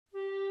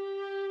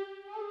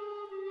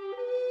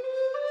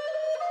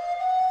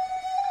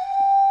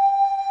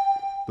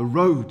The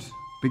road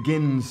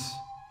begins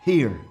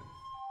here.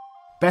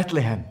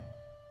 Bethlehem,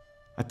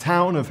 a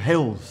town of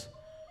hills.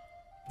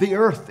 The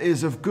earth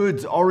is of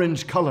good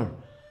orange colour,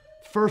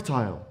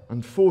 fertile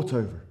and fought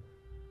over.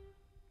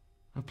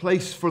 A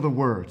place for the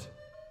word.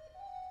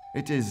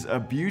 It is a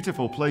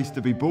beautiful place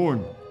to be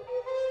born.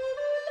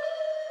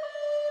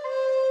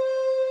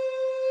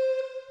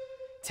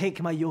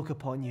 Take my yoke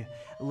upon you.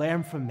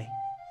 Learn from me.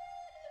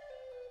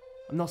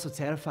 I'm not so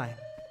terrifying,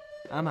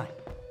 am I?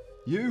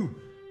 You?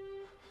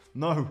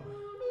 No.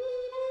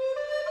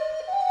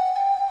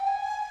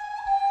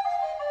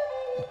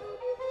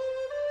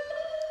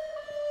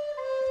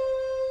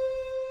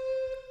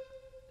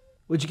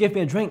 Would you give me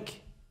a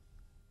drink?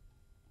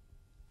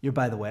 You're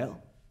by the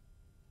well.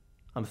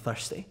 I'm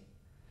thirsty.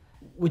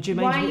 Would you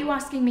mind? Why are you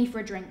asking me for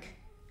a drink?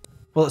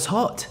 Well, it's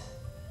hot.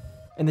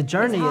 And the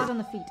journey. It's hard on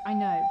the feet, I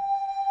know.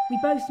 We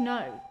both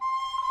know.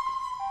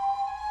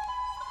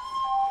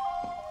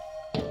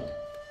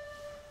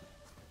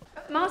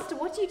 Master,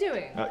 what are you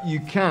doing?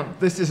 You can't.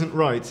 This isn't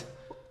right.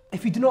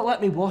 If you do not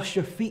let me wash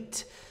your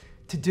feet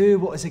to do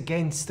what is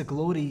against the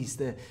glories,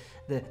 the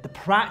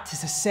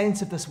practice, the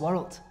sense of this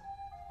world,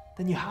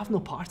 then you have no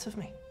part of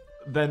me.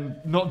 Then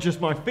not just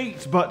my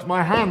feet, but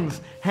my hands,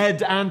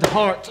 head and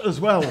heart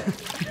as well.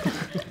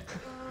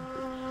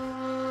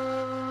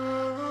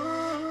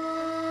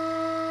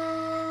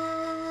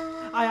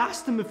 I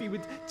asked him if he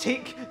would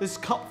take this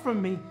cup from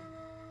me.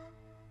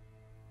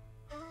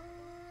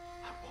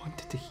 I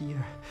wanted to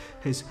hear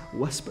his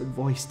whispered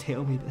voice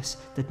tell me this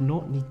did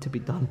not need to be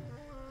done.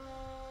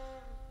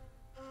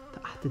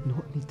 That I did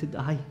not need to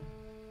die.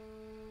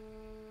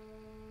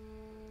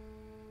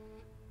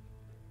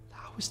 That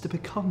I was to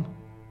become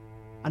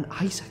an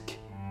Isaac.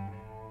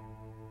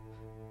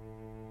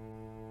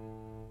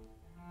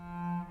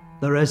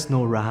 There is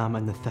no ram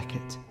in the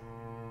thicket,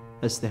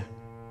 is there?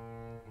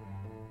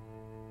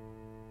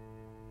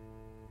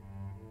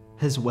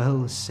 His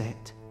will is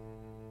set,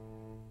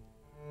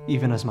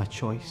 even as my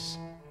choice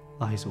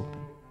lies open.